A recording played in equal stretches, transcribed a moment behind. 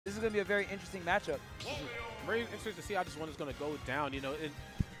This is going to be a very interesting matchup. Very interesting to see how this one is going to go down, you know.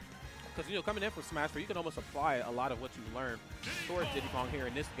 Because, you know, coming in for Smash 4, you can almost apply a lot of what you learned towards Diddy Kong here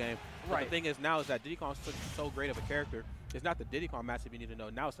in this game. But right. the thing is now is that Diddy Kong's so great of a character. It's not the Diddy Kong matchup you need to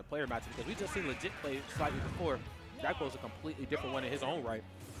know. Now it's the player matchup because we just seen Legit play slightly before. Dakpo's a completely different one in his own right.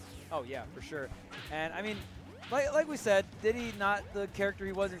 Oh, yeah, for sure. And, I mean, like we said, Diddy not the character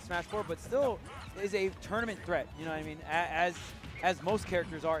he was in Smash 4, but still is a tournament threat. You know what I mean? As most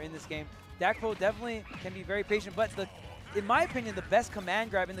characters are in this game. Dakpo definitely can be very patient, but in my opinion, the best command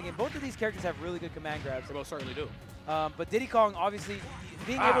grab in the game. Both of these characters have really good command grabs. They most certainly do. But Diddy Kong, obviously,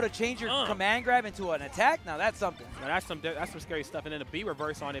 being able to change your command grab into an attack, now that's something. Now that's some scary stuff. And then the B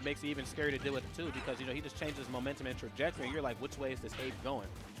reverse on it makes it even scary to deal with too, because you know he just changes momentum and trajectory. And you're like, which way is this ape going?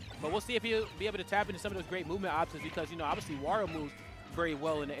 But we'll see if he'll be able to tap into some of those great movement options because you know obviously Wario moves very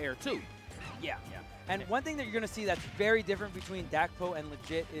well in the air too. Yeah. And one thing that you're going to see that's very different between Dakpo and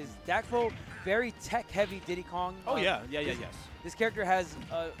Legit is Dakpo very tech-heavy Diddy Kong. Oh, yes. This character has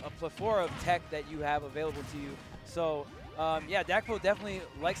a plethora of tech that you have available to you. So, yeah, Dakpo definitely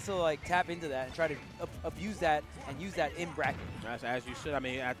likes to like tap into that and try to abuse that and use that in bracket. As you should. I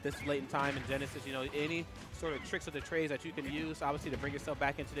mean, at this late in time in Genesis, you know, any sort of tricks of the trades that you can use, obviously, to bring yourself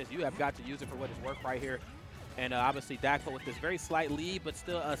back into this, you have got to use it for what it's worth right here. And obviously, Dakpo with this very slight lead, but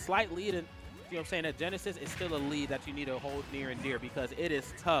still a slight lead in. You know what I'm saying? At Genesis, it's still a lead that you need to hold near and dear because it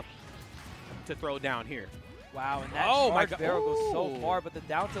is tough to throw down here. Wow, and that charge barrel goes so far, but the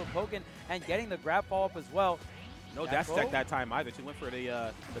down tilt poking and getting the grab follow-up as well. No dash attack that time either. She went for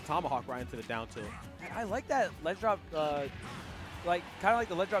the tomahawk right into the down tilt. And I like that ledge drop, kind of like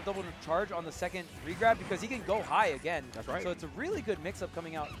the ledge drop double charge on the second regrab because he can go high again. That's right. So it's a really good mix-up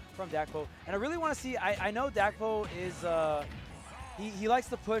coming out from Dakpo. And I really want to see, I know Dakpo is... He likes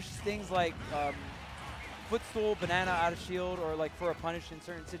to push things like footstool banana out of shield or like for a punish in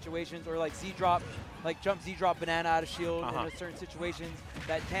certain situations or like Z-drop, like jump Z-drop banana out of shield in certain situations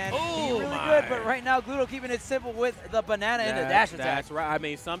that can be really good. But right now, Gluto keeping it simple with the banana and the dash attack. That's right. I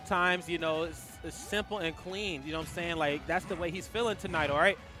mean, sometimes, you know, it's simple and clean. You know what I'm saying? Like, that's the way he's feeling tonight, all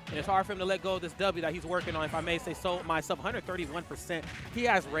right? And it's hard for him to let go of this W that he's working on, if I may say so myself. 131%. He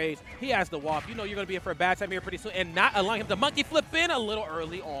has rage. He has the WAF. You know you're going to be in for a bad time here pretty soon. And not allowing him to monkey flip in a little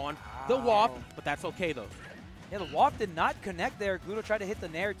early on the WAF. But that's okay, though. Yeah, the WAF did not connect there. Gluto tried to hit the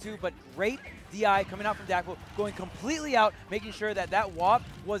Nair, too. But great DI coming out from Dakpo, going completely out, making sure that that WAF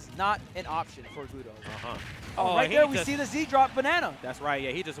was not an option for Gluto. Oh, right there, we see the Z-drop banana. That's right.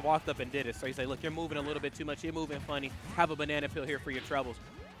 Yeah, he just walked up and did it. So he said, look, you're moving a little bit too much. You're moving funny. Have a banana peel here for your troubles.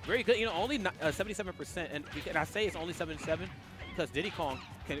 Very good, you know, only 77%, and I say it's only 77 because Diddy Kong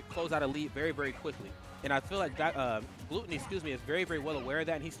can close out a lead very, very quickly. And I feel like that Glutonny, is very, very well aware of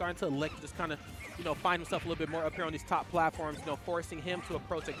that, and he's starting to just kind of, you know, find himself a little bit more up here on these top platforms, you know, forcing him to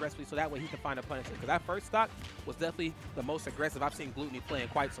approach aggressively so that way he can find a punish. Because that first stock was definitely the most aggressive I've seen Glutonny play in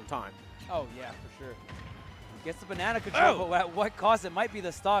quite some time. Oh, yeah, for sure. Gets the banana control, but at what cost? It might be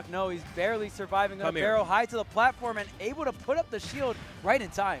the stock. No, he's barely surviving on a barrel high to the platform and able to put up the shield right in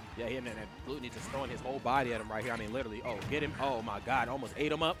time. Yeah, and Glutonny just throwing his whole body at him right here. I mean, literally, get him. Oh, my God, almost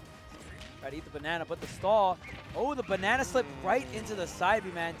ate him up. Tried to eat the banana, but the stall. Oh, the banana slipped right into the side B,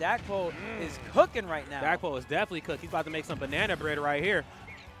 man. Dakpo is cooking right now. Dakpo is definitely cooked. He's about to make some banana bread right here.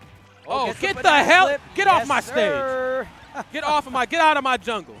 Oh, get the hell! Get off my stage! Get out of my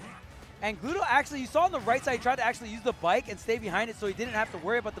jungle. And Gluto actually, you saw on the right side, he tried to actually use the bike and stay behind it so he didn't have to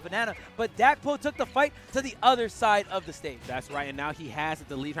worry about the banana. But Dakpo took the fight to the other side of the stage. That's right, and now he has it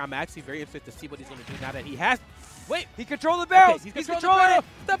to lead. I'm actually very interested to see what he's going to do now that he has. Wait, he controlled the barrels. Okay, he's controlling it.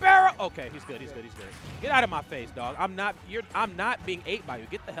 The barrel. Okay, he's good. He's good. Get out of my face, dog. I'm not being ate by you.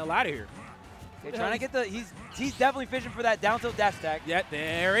 Get the hell out of here. They're trying to get the. He's definitely fishing for that down tilt dash attack. Yeah,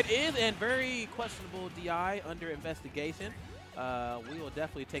 there it is, and very questionable DI under investigation. We will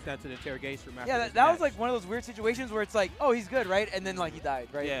definitely take that to the interrogation room after yeah, that was like one of those weird situations where it's like, oh, he's good, right? And then like he died,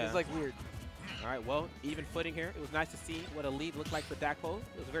 right? Yeah. It was like weird. All right, well, even footing here. It was nice to see what a lead looked like for Dakpo.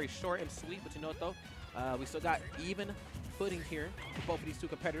 It was very short and sweet, but you know what though? We still got even footing here for both of these two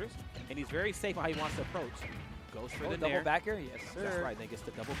competitors, and he's very safe on how he wants to approach. Goes for the double nair. backer, yes sir. That's right, then gets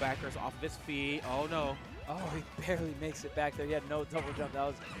the double backers off of his feet. Oh no. Oh, he barely makes it back there. He had no double jump.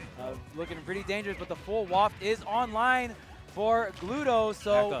 That was looking pretty dangerous, but the full waft is online for Gluto,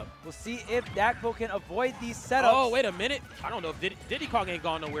 so we'll see if Dakpo can avoid these setups. Oh, wait a minute. I don't know if Diddy Kong ain't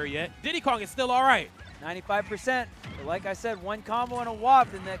gone nowhere yet. Diddy Kong is still all right. 95%. But like I said, one combo and a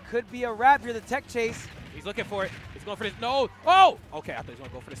waft, and that could be a wrap here, the tech chase. He's looking for it. He's going for this. No. Oh! Okay, I thought he was going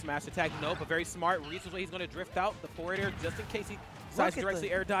to go for the smash attack. No, but very smart. Reasons why he's going to drift out the forward air just in case he decides to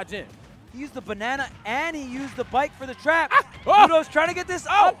directly air dodge in. He used the banana and he used the bike for the trap. Oh! Gluto's trying to get this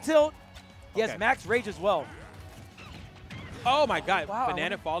up tilt. He has max rage as well. Oh my God, Wow,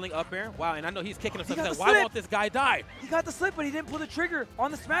 banana falling up air. Wow, and I know he's kicking himself. got He's the like, why slip. won't this guy die? He got the slip, but he didn't pull the trigger on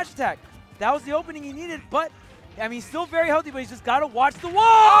the smash attack. That was the opening he needed, but I mean, he's still very healthy, but he's just got to watch the wall.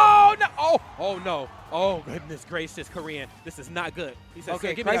 Oh, no. Oh, no. Oh, goodness gracious, Korean. This is not good. He says,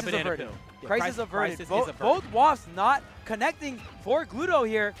 okay, give me that crisis banana averted. pill. Yeah, Crisis averted. crisis is averted. Both wafts not connecting for Gluto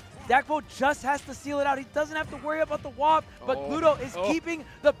here. Dakpo just has to seal it out. He doesn't have to worry about the waft, but Gluto is keeping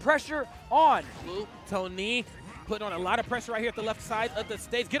the pressure on. Glutonny putting on a lot of pressure right here at the left side of the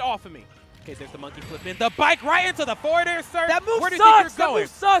stage. Get off of me. Okay, there's the monkey flip in. The bike right into the forward air, sir. That move Where do you sucks. think you're going?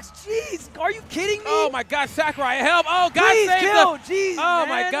 That move sucks. Jeez, are you kidding me? Oh my God, Sakurai, help! Oh, God Please save kill. the. Jeez, Oh man.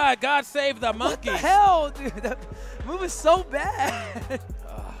 my God, God save the monkeys. What the hell, dude? That move is so bad.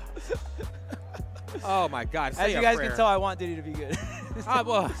 Oh my God! As you guys can tell, I want Diddy to be good.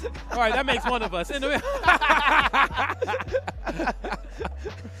 Well, all right, that makes one of us.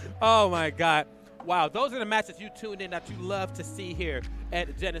 Oh my God. Wow, those are the matches you tuned in that you love to see here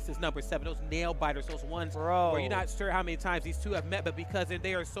at Genesis number 7. Those nail biters, those ones where you're not sure how many times these two have met, but because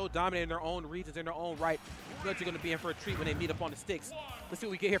they are so dominant in their own regions, in their own right, you know you're going to be in for a treat when they meet up on the sticks. Let's see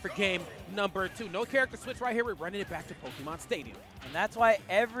what we get here for game number 2. No character switch right here. We're running it back to Pokemon Stadium. And that's why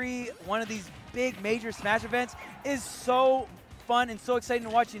every one of these big major Smash events is so fun and so exciting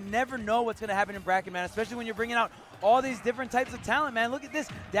to watch. You never know what's going to happen in bracket, man, especially when you're bringing out all these different types of talent, man. Look at this.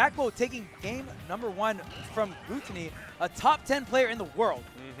 Dakpo taking game number 1 from Glutonny, a top 10 player in the world.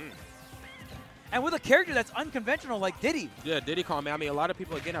 And with a character that's unconventional like Diddy. Yeah, Diddy Kong, man. I mean, a lot of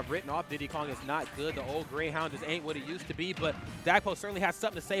people, again, have written off Diddy Kong is not good. The old Greyhound just ain't what it used to be. But Dakpo certainly has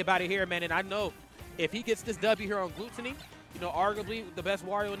something to say about it here, man. And I know if he gets this W here on Glutonny, you know, arguably the best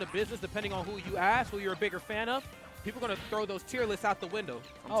Wario in the business, depending on who you ask, who you're a bigger fan of, people are going to throw those tier lists out the window.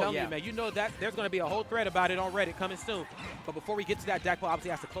 I'm telling you, man. You know that there's going to be a whole thread about it on Reddit coming soon. But before we get to that, Dakpo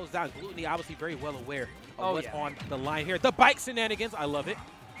obviously has to close down. Glutonny obviously very well aware of what's on the line here. The bike shenanigans, I love it.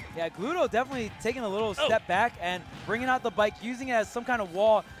 Yeah, Gluto definitely taking a little step back and bringing out the bike, using it as some kind of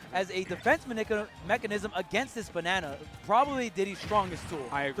wall as a defense mechanism against this banana. Probably Diddy's strongest tool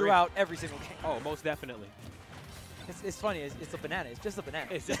throughout every single game. Oh, most definitely. It's funny. It's a banana. It's just a banana.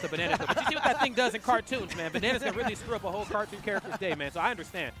 It's just a banana. But you see what that thing does in cartoons, man. Bananas can really screw up a whole cartoon character's day, man. So I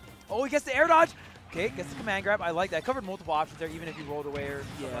understand. Oh, he gets the air dodge. Okay, gets the command grab. I like that. Covered multiple options there, even if he rolled away or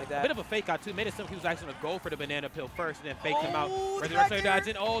something like that. A bit of a fake out, too. Made it seem he was actually going to go for the banana pill first and then faked him out. Oh,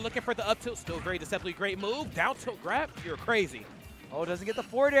 Dodging. Oh, looking for the up tilt. Still very deceptively great move. Down tilt grab. You're crazy. Oh, doesn't get the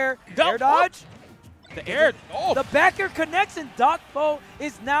forward air. Air dodge. The air. Oh. The back air connects, and Dakpo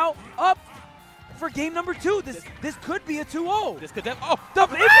is now up for game number 2. This could be a 2-0. This could the infinite! He's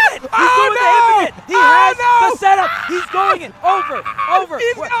doing the infinite! He has the setup! He's going it! Over!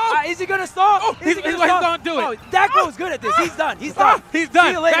 Is he gonna stop? He's gonna do it! Dakpo is good at this. He's done. He's done. He's done.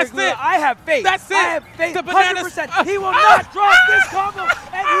 See you later, That's Gluto. it. I have faith. That's it. I have faith. The bananas. 100%. He will not drop this combo,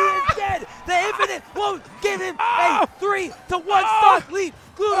 and he is dead. The infinite won't give him a 3-1 stock lead.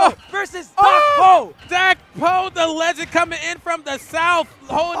 Gluto versus Dakpo. Dakpo, the legend, coming in from the south,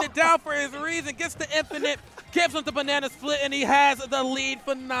 holding it down for his reason, gets the infinite, gives him the banana split, and he has the lead.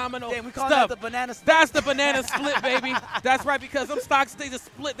 Phenomenal. Damn, we call that the banana split. That's the banana split, baby. That's right, because them stocks, they just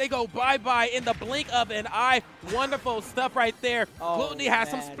split. They go bye-bye in the blink of an eye. Wonderful stuff right there. Glutonny has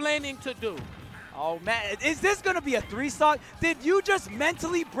some splaining to do. Oh, man. Is this going to be a 3-stock? Did you just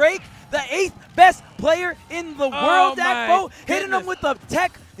mentally break the 8th best player in the world, Dakpo? Hitting him with the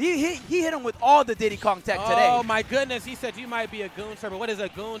tech. He hit him with all the Diddy Kong tech today. Oh, my goodness. He said you might be a goon, sir, but what is a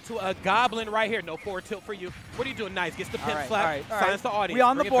goon to a goblin right here? No forward tilt for you. What are you doing? Nice. Gets the pin slap. Silence the audience. We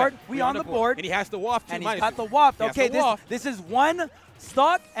on the board. We on the board. And he has the waft, too. And he's got the waft. Okay, this is 1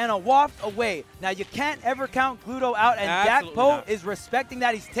 stock and a waft away. Now, you can't ever count Gluto out, and Dakpo is respecting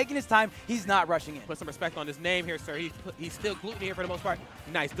that. He's taking his time. He's not rushing it. Put some respect on his name here, sir. He's still Glutonny here for the most part.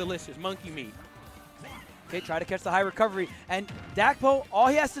 Nice, delicious, monkey meat. Okay, try to catch the high recovery. And Dakpo, all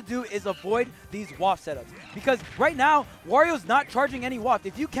he has to do is avoid these waft setups. Because right now, Wario's not charging any waft.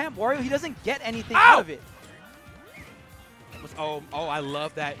 If you camp Wario, he doesn't get anything out of it. Oh, I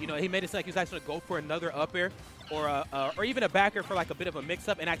love that. You know, he made it sound like he was actually going to go for another up air or even a back air for like a bit of a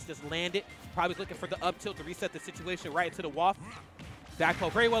mix-up and actually just land it. Probably looking for the up tilt to reset the situation right into the waft.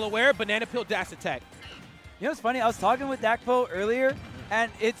 Dakpo very well aware. Banana peel dash attack. You know what's funny? I was talking with Dakpo earlier, and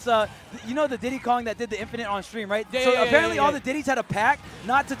it's, you know the Diddy Kong that did the infinite on stream, right? Apparently all the Diddys had a pact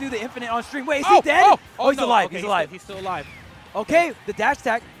not to do the infinite on stream. Wait, is he dead? Oh, he's alive. Okay, he's alive. He's still alive. Okay, the dash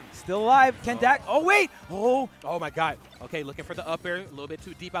attack. Still alive. Can Dak? Oh, wait. Oh, my God. Okay, looking for the up air. A little bit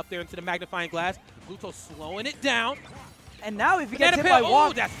too deep out there into the magnifying glass. Gluto slowing it down. And now if he gets Banana hit by peel.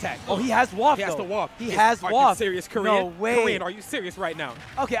 Waft, Oh, that's tech. oh, he has Waft, He has to walk. He has Are Waft. you serious, Korean? No way. Korean, are you serious right now?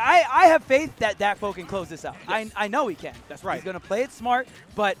 Okay, I have faith that Dakpo can close this out. Yes. I know he can. That's right. He's going to play it smart,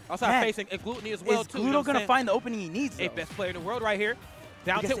 but Also, man, I'm facing a Glutonny as well, is too. Gluto going to find the opening he needs, though? Eighth best player in the world right here.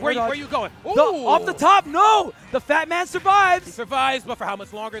 Down He to gets where the air dodge. you going? Off the top, no! The fat man survives. He survives, but for how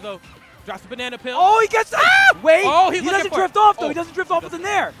much longer, though? Drops the banana peel. Oh, he gets it! Wait, Oh, he he's looking doesn't for drift it. off, though. Oh. He doesn't drift off with the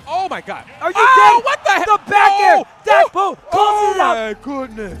nair. Oh, my God. Are you oh, dead? What the heck? The back air! Dakpo closes oh, it out. my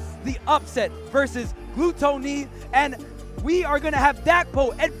goodness. The upset versus Glutonny, and we are going to have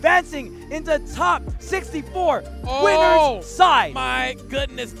Dakpo advancing into top 64 winners side. My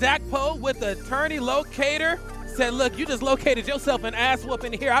goodness, Dakpo with the tourney locator said, look, you just located yourself an ass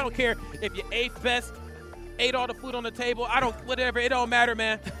whooping here. I don't care if you're 8th best, ate all the food on the table. I don't, whatever, it don't matter,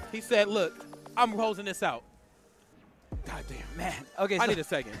 man. He said, look, I'm closing this out. God damn. Man, okay, I need a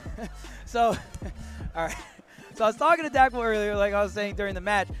second. So, all right. So I was talking to Dakpo earlier, like I was saying during the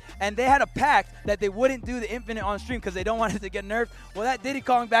match, and they had a pact that they wouldn't do the Infinite on stream because they don't want it to get nerfed. Well, that Diddy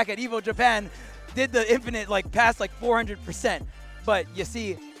Kong back at Evo Japan did the Infinite like past like 400%. But you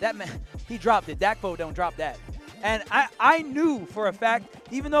see, that man, he dropped it. Dakpo don't drop that. And I knew for a fact,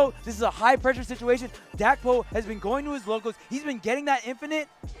 even though this is a high-pressure situation, Dakpo has been going to his locals. He's been getting that Infinite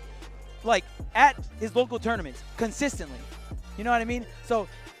like at his local tournaments consistently. You know what I mean? So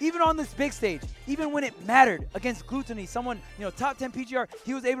even on this big stage, even when it mattered against Glutonny, someone, you know, top 10 PGR,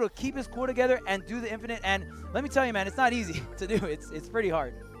 he was able to keep his core together and do the Infinite. And let me tell you, man, it's not easy to do. It's pretty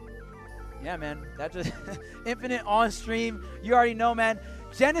hard. Yeah, man, that just Infinite on stream. You already know, man.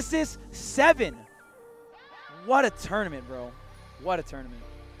 Genesis 7. What a tournament, bro. What a tournament.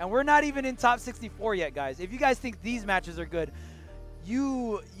 And we're not even in top 64 yet, guys. If you guys think these matches are good,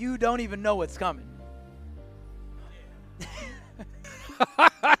 you don't even know what's coming.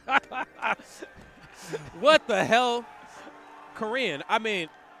 What the hell? Korean, I mean,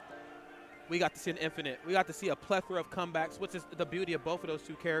 we got to see an Infinite. We got to see a plethora of comebacks, which is the beauty of both of those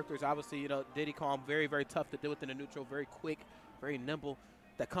two characters. Obviously, you know, Diddy Kong, very, very tough to deal with in the neutral, very quick, very nimble.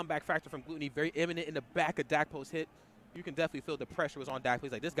 That comeback factor from Glutonny, very imminent in the back of Dakpo's hit. You can definitely feel the pressure was on Dakpo.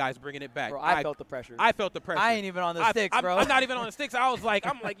 He's like, this guy's bringing it back. Bro, I felt the pressure. I felt the pressure. I ain't even on the sticks, bro. I'm not even on the sticks. I'm like,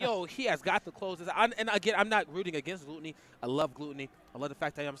 yo, he has got to close this. And again, I'm not rooting against Glutonny. I love Glutonny. I love the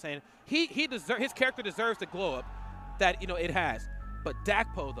fact that I'm saying his character deserves the glow up that, you know, it has. But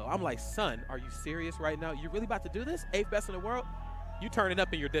Dakpo, though, I'm like, son, are you serious right now? You really about to do this? 8th best in the world? You turn it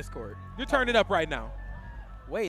up in your Discord. You're turning it up right now.